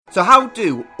So how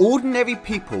do ordinary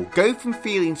people go from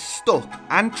feeling stuck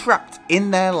and trapped in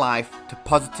their life to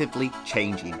positively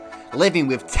changing, living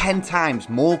with 10 times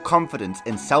more confidence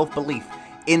and self-belief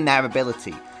in their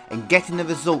ability and getting the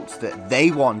results that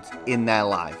they want in their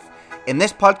life? In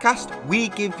this podcast, we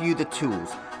give you the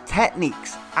tools,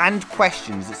 techniques and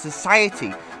questions that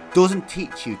society doesn't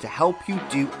teach you to help you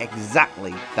do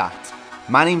exactly that.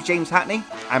 My name's James Hackney,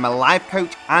 I'm a life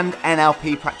coach and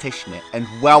NLP practitioner, and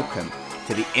welcome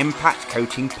to the Impact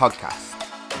Coaching Podcast.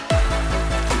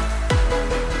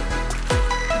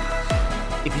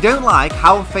 If you don't like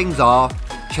how things are,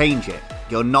 change it.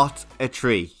 You're not a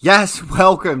tree. Yes,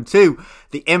 welcome to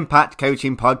the Impact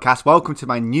Coaching Podcast. Welcome to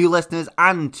my new listeners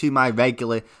and to my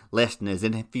regular listeners.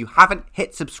 And if you haven't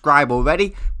hit subscribe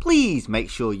already, please make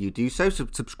sure you do so.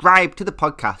 Subscribe to the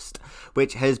podcast,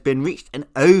 which has been reached in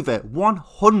over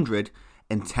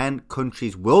 110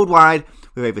 countries worldwide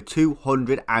with over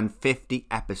 250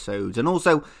 episodes. And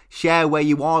also share where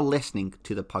you are listening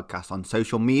to the podcast on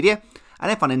social media. And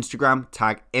if on Instagram,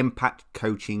 tag Impact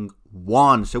Coaching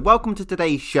 1. So welcome to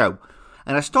today's show.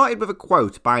 And I started with a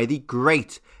quote by the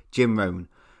great Jim Rohn,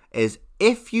 is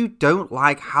if you don't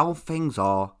like how things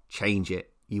are, change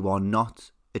it. You are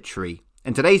not a tree.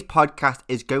 And today's podcast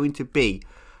is going to be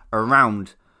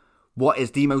around what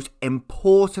is the most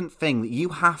important thing that you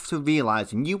have to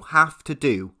realize and you have to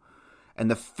do. And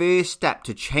the first step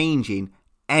to changing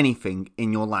anything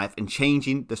in your life and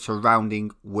changing the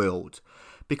surrounding world.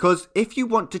 Because if you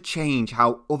want to change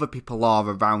how other people are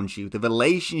around you, the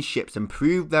relationships,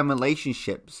 improve them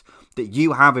relationships that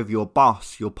you have with your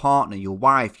boss, your partner, your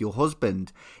wife, your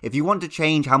husband, if you want to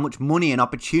change how much money and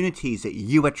opportunities that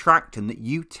you attract and that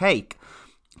you take,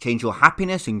 change your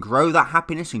happiness and grow that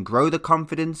happiness and grow the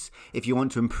confidence, if you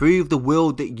want to improve the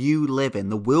world that you live in,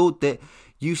 the world that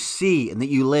you see and that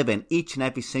you live in each and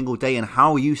every single day and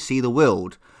how you see the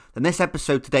world, then this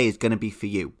episode today is going to be for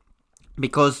you.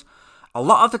 Because a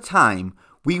lot of the time,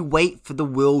 we wait for the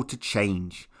world to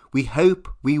change. We hope,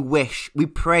 we wish, we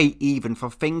pray even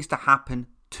for things to happen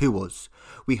to us.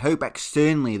 We hope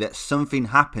externally that something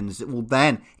happens that will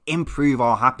then improve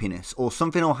our happiness, or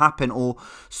something will happen, or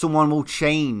someone will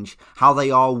change how they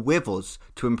are with us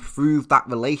to improve that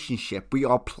relationship. We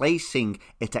are placing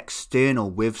it external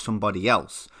with somebody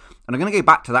else. And I'm going to go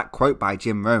back to that quote by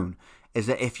Jim Rohn, is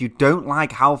that if you don't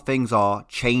like how things are,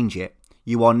 change it.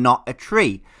 You are not a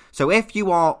tree. So if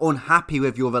you are unhappy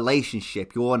with your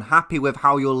relationship, you're unhappy with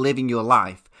how you're living your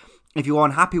life, if you're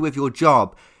unhappy with your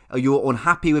job, or you're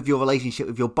unhappy with your relationship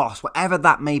with your boss, whatever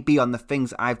that may be on the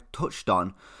things I've touched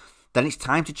on, then it's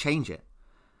time to change it.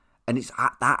 And it's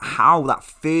at that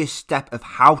first step of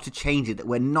how to change it that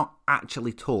we're not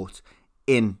actually taught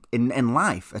in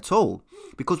life at all.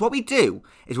 Because what we do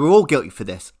is, we're all guilty for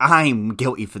this. I'm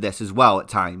guilty for this as well at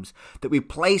times, that we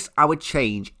place our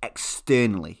change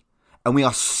externally. And we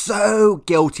are so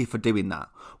guilty for doing that.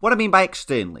 What I mean by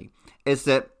externally is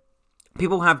that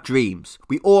people have dreams.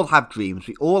 We all have dreams.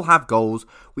 We all have goals.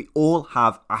 We all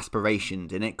have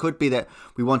aspirations. And it could be that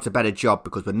we want a better job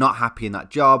because we're not happy in that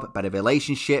job, better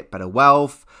relationship, better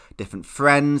wealth, different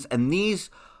friends. And these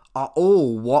are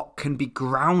all what can be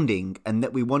grounding and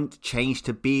that we want change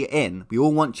to be in. We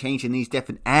all want change in these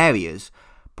different areas,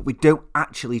 but we don't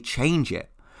actually change it.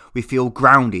 We feel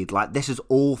grounded, like this is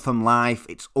all from life,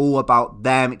 it's all about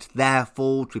them, it's their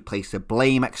fault, we place the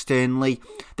blame externally,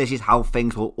 this is how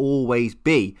things will always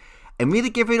be. And really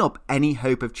giving up any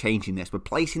hope of changing this, we're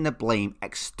placing the blame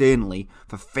externally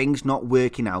for things not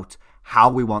working out how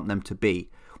we want them to be.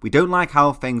 We don't like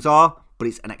how things are, but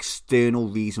it's an external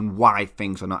reason why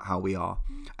things are not how we are.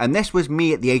 And this was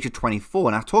me at the age of 24,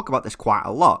 and I talk about this quite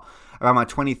a lot. Around my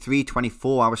 23,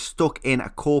 24, I was stuck in a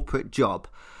corporate job.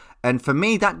 And for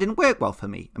me, that didn't work well for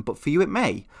me, but for you it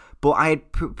may. But I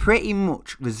had pretty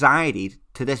much resided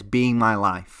to this being my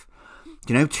life.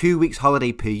 2 weeks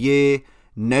holiday per year,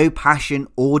 no passion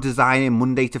or desire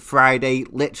Monday to Friday,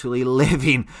 literally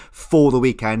living for the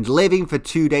weekend, living for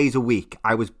 2 days a week.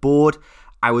 I was bored,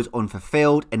 I was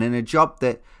unfulfilled, and in a job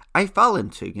that I fell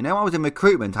into. I was in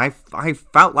recruitment. I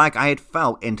felt like I had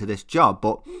fell into this job,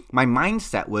 but my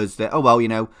mindset was that,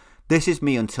 this is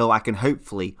me until I can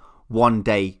hopefully one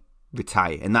day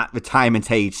retire. And that retirement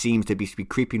age seems to be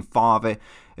creeping farther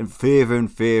and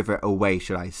further away,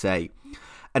 should I say.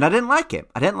 And I didn't like it.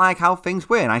 I didn't like how things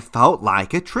were, and I felt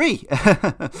like a tree.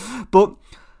 But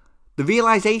the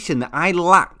realization that I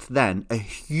lacked then a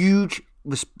huge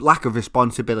lack of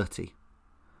responsibility.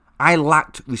 I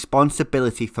lacked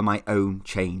responsibility for my own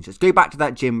change. Let's go back to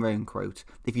that Jim Rohn quote.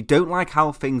 If you don't like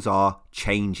how things are,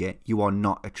 change it. You are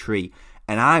not a tree.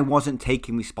 And I wasn't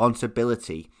taking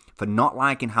responsibility for not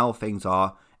liking how things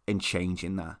are in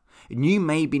changing that. And you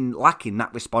may be lacking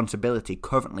that responsibility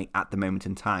currently at the moment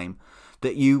in time,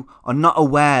 that you are not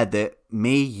aware that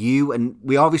me, you, and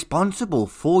we are responsible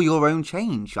for your own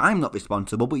change. I'm not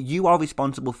responsible, but you are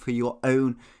responsible for your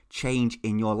own change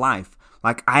in your life.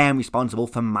 Like I am responsible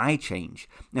for my change.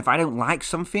 And if I don't like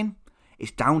something, it's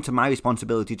down to my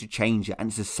responsibility to change it, and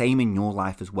it's the same in your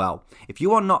life as well. If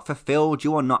you are not fulfilled,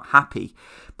 you are not happy,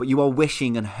 but you are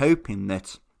wishing and hoping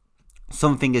that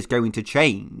something is going to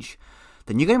change,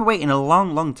 then you're going to be waiting a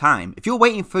long, long time. If you're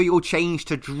waiting for your change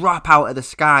to drop out of the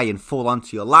sky and fall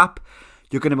onto your lap,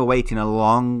 you're going to be waiting a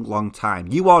long, long time.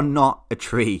 You are not a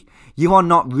tree. You are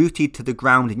not rooted to the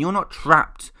ground, and you're not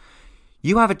trapped.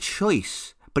 You have a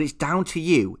choice. But it's down to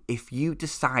you if you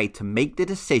decide to make the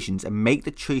decisions and make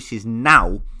the choices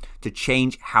now to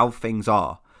change how things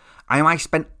are. I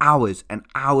spend hours and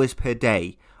hours per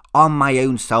day on my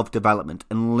own self-development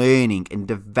and learning and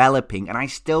developing, and I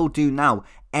still do now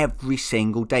every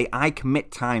single day. I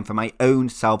commit time for my own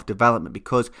self-development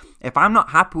because if I'm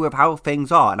not happy with how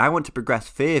things are and I want to progress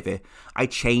further, I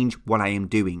change what I am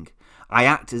doing. I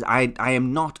act as I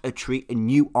am not a tree,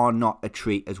 and you are not a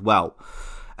tree as well.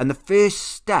 And the first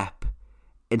step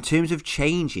in terms of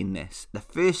changing this, the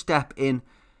first step in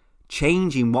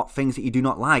changing what things that you do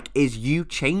not like is you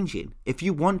changing. If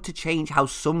you want to change how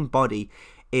somebody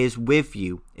is with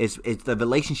you, is the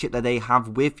relationship that they have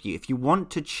with you, if you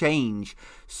want to change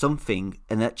something,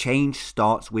 and that change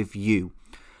starts with you.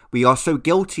 We are so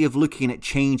guilty of looking at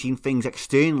changing things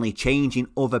externally, changing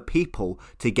other people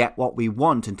to get what we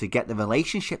want and to get the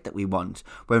relationship that we want,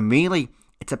 when really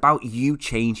it's about you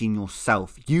changing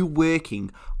yourself, you working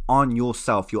on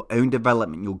yourself, your own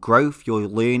development, your growth, your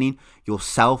learning, your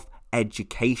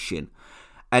self-education.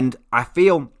 And I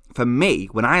feel for me,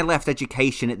 when I left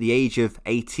education at the age of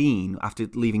 18 after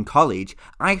leaving college,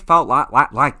 I felt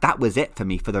like that was it for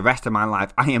me for the rest of my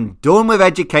life. I am done with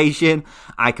education.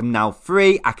 I am now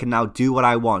free. I can now do what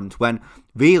I want. When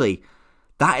really,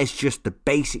 that is just the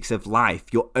basics of life.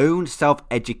 Your own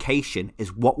self-education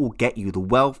is what will get you the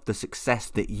wealth, the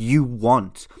success that you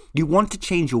want. You want to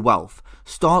change your wealth.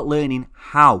 Start learning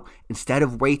how, instead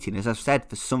of waiting, as I've said,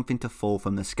 for something to fall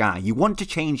from the sky. You want to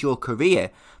change your career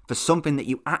for something that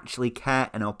you actually care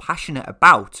and are passionate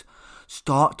about.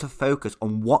 Start to focus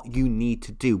on what you need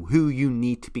to do, who you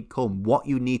need to become, what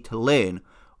you need to learn,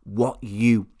 what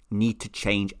you need to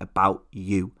change about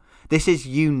you. This is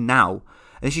you now.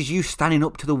 This is you standing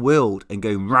up to the world and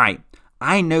going, right,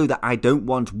 I know that I don't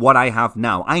want what I have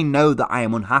now. I know that I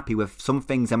am unhappy with some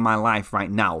things in my life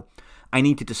right now. I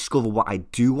need to discover what I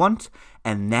do want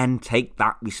and then take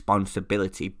that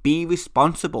responsibility. Be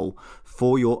responsible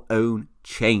for your own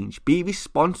change. Be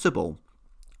responsible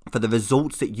for the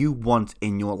results that you want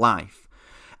in your life.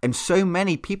 And so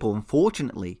many people,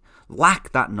 unfortunately,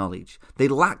 lack that knowledge. They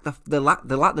lack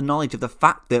the knowledge of the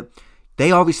fact that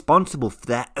they are responsible for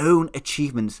their own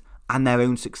achievements and their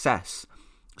own success.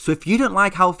 So if you don't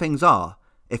like how things are,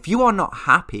 if you are not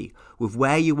happy with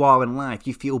where you are in life,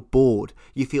 you feel bored,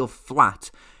 you feel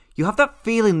flat, you have that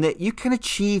feeling that you can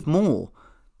achieve more,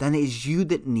 then it is you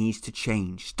that needs to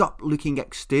change. Stop looking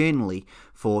externally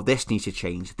for this needs to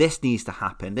change, this needs to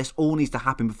happen, this all needs to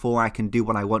happen before I can do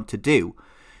what I want to do.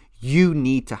 You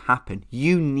need to happen.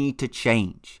 You need to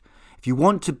change. If you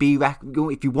want to be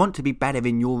better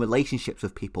in your relationships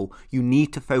with people, you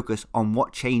need to focus on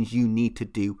what change you need to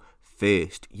do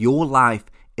first. Your life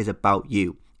is about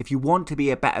you. If you want to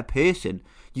be a better person,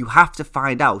 you have to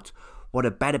find out what a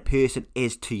better person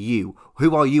is to you.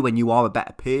 Who are you when you are a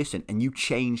better person? And you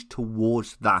change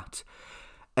towards that.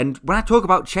 And when I talk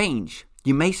about change,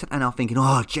 you may sit there now thinking,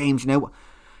 oh, James,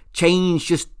 change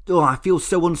just, I feel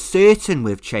so uncertain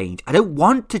with change. I don't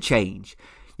want to change.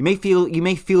 You may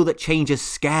feel that change is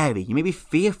scary. You may be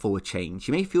fearful of change.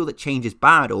 You may feel that change is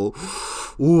bad, or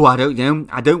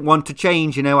I don't want to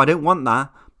change, I don't want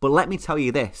that. But let me tell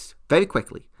you this very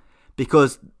quickly,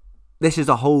 because this is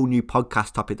a whole new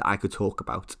podcast topic that I could talk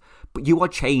about. But you are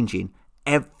changing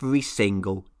every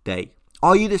single day.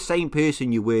 Are you the same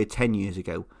person you were 10 years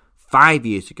ago, 5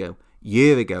 years ago,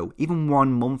 year ago, even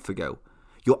 1 month ago?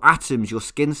 Your atoms, your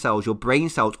skin cells, your brain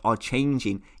cells are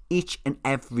changing each and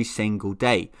every single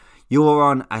day. You are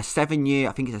on a 7-year,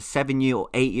 I think it's a 7-year or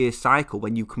 8-year cycle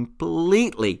when you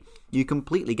completely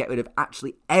get rid of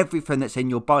actually everything that's in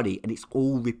your body, and it's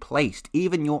all replaced.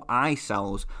 Even your eye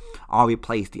cells are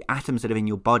replaced, the atoms that are in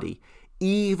your body.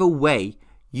 Either way,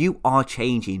 you are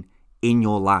changing in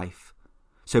your life.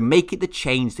 So make it the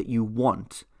change that you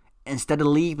want, instead of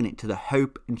leaving it to the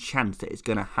hope and chance that it's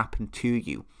going to happen to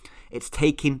you. It's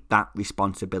taking that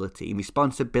responsibility. And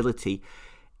responsibility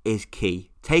is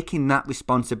key. Taking that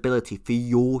responsibility for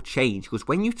your change. Because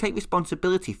when you take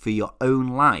responsibility for your own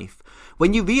life,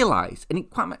 when you realise, and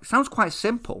it sounds quite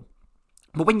simple,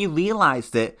 but when you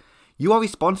realise that you are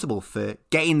responsible for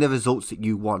getting the results that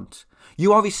you want,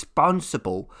 you are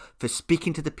responsible for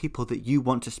speaking to the people that you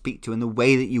want to speak to in the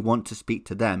way that you want to speak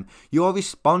to them, you are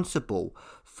responsible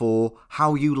for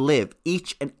how you live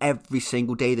each and every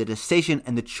single day, the decision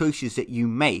and the choices that you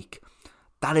make,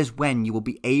 that is when you will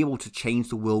be able to change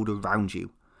the world around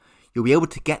you. You'll be able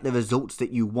to get the results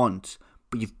that you want,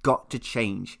 but you've got to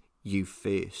change you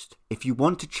first. If you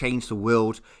want to change the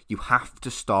world, you have to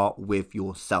start with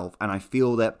yourself. And I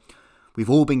feel that we've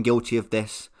all been guilty of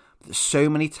this. But so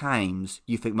many times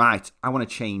you think, right, I want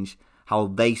to change how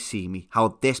they see me,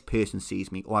 how this person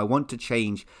sees me, or I want to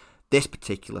change this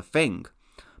particular thing.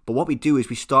 But what we do is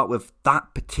we start with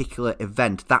that particular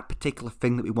event, that particular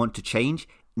thing that we want to change,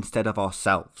 instead of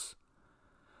ourselves.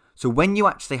 So when you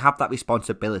actually have that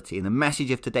responsibility, and the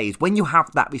message of today is when you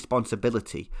have that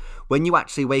responsibility, when you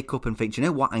actually wake up and think, you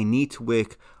know what, I need to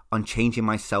work on changing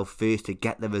myself first to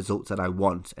get the results that I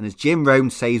want. And as Jim Rohn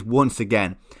says once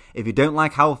again, if you don't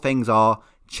like how things are,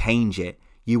 change it.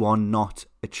 You are not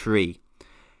a tree.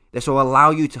 This will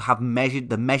allow you to have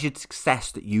the measured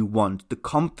success that you want, the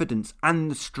confidence and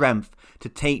the strength to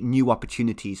take new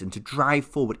opportunities and to drive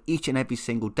forward each and every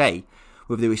single day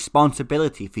with the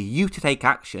responsibility for you to take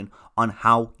action on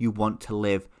how you want to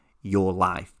live your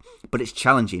life. But it's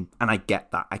challenging, and I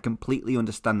get that. I completely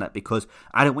understand that, because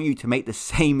I don't want you to make the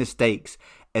same mistakes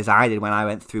as I did when I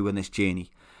went through on this journey.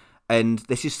 And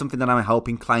this is something that I'm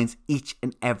helping clients each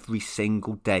and every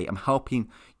single day. I'm helping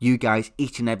you guys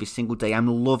each and every single day. I'm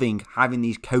loving having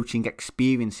these coaching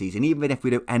experiences. And even if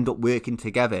we don't end up working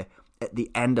together at the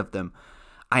end of them,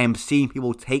 I am seeing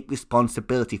people take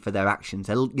responsibility for their actions.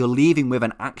 You're leaving with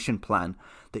an action plan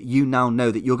that you now know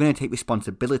that you're going to take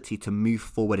responsibility to move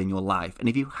forward in your life. And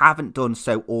if you haven't done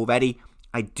so already,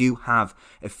 I do have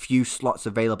a few slots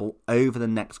available over the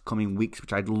next coming weeks,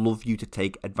 which I'd love you to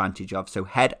take advantage of. So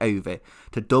head over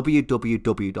to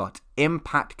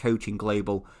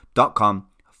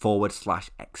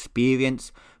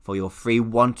www.impactcoachingglobal.com/experience for your free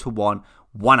one-to-one,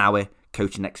 1 hour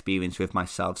coaching experience with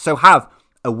myself. So have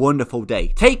a wonderful day.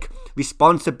 Take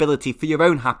responsibility for your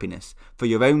own happiness, for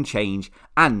your own change,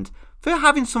 and for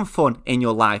having some fun in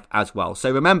your life as well.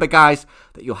 So remember, guys,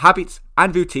 that your habits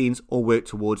and routines all work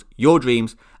towards your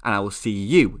dreams, and I will see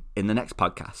you in the next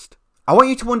podcast. I want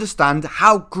you to understand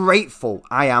how grateful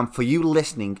I am for you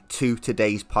listening to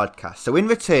today's podcast. So in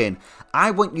return,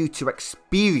 I want you to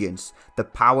experience the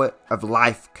power of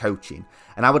life coaching.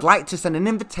 And I would like to send an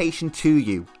invitation to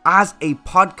you as a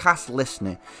podcast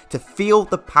listener to feel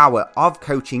the power of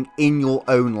coaching in your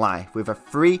own life with a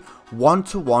free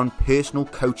one-to-one personal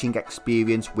coaching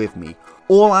experience with me.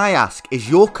 All I ask is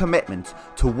your commitment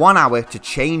to 1 hour to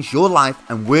change your life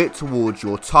and work towards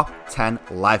your top 10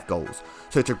 life goals.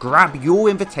 So to grab your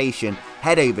invitation,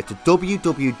 head over to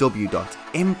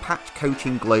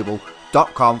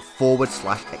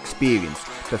www.impactcoachingglobal.com/experience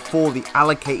before the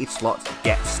allocated slots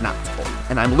get snapped up.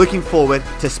 And I'm looking forward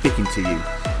to speaking to you.